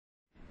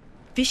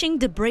fishing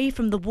debris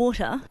from the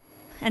water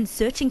and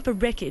searching for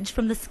wreckage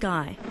from the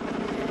sky.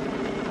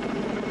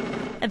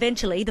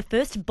 Eventually, the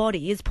first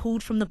body is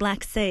pulled from the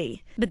Black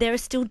Sea, but there are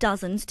still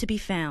dozens to be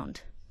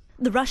found.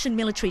 The Russian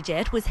military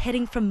jet was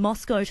heading from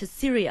Moscow to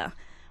Syria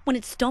when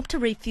it stopped to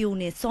refuel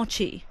near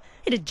Sochi.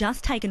 It had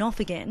just taken off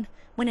again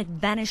when it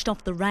vanished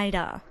off the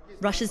radar.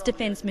 Russia's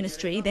defence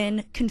ministry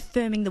then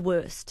confirming the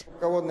worst.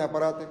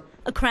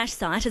 A crash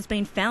site has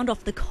been found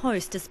off the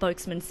coast, a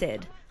spokesman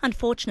said.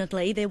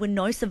 Unfortunately, there were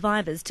no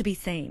survivors to be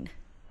seen.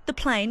 The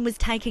plane was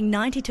taking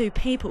 92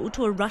 people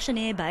to a Russian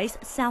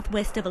airbase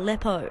southwest of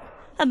Aleppo.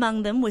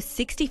 Among them were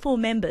 64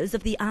 members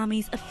of the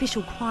army's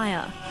official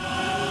choir,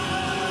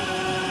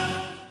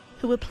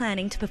 who were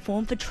planning to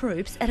perform for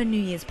troops at a New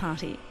Year's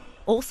party.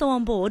 Also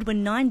on board were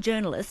 9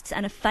 journalists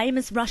and a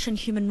famous Russian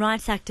human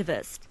rights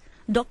activist.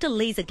 Dr.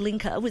 Elizaveta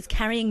Glinka was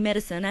carrying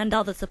medicine and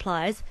other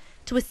supplies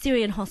to a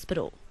Syrian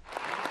hospital.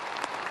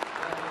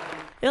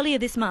 Earlier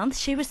this month,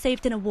 she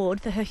received an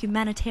award for her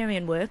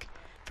humanitarian work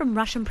from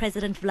Russian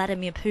President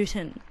Vladimir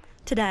Putin.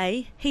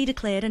 Today, he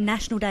declared a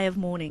national day of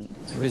mourning,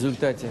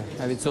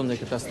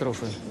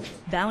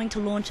 vowing to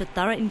launch a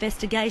thorough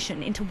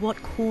investigation into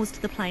what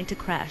caused the plane to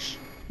crash.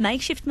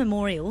 Makeshift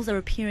memorials are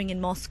appearing in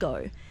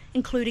Moscow,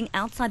 including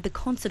outside the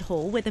concert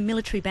hall where the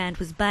military band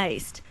was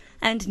based.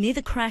 And near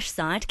the crash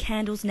site,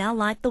 candles now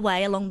light the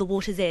way along the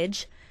water's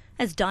edge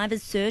as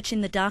divers search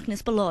in the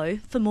darkness below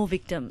for more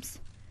victims.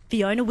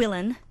 Fiona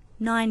Willan,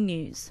 9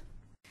 News.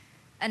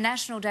 A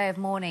national day of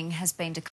mourning has been declared.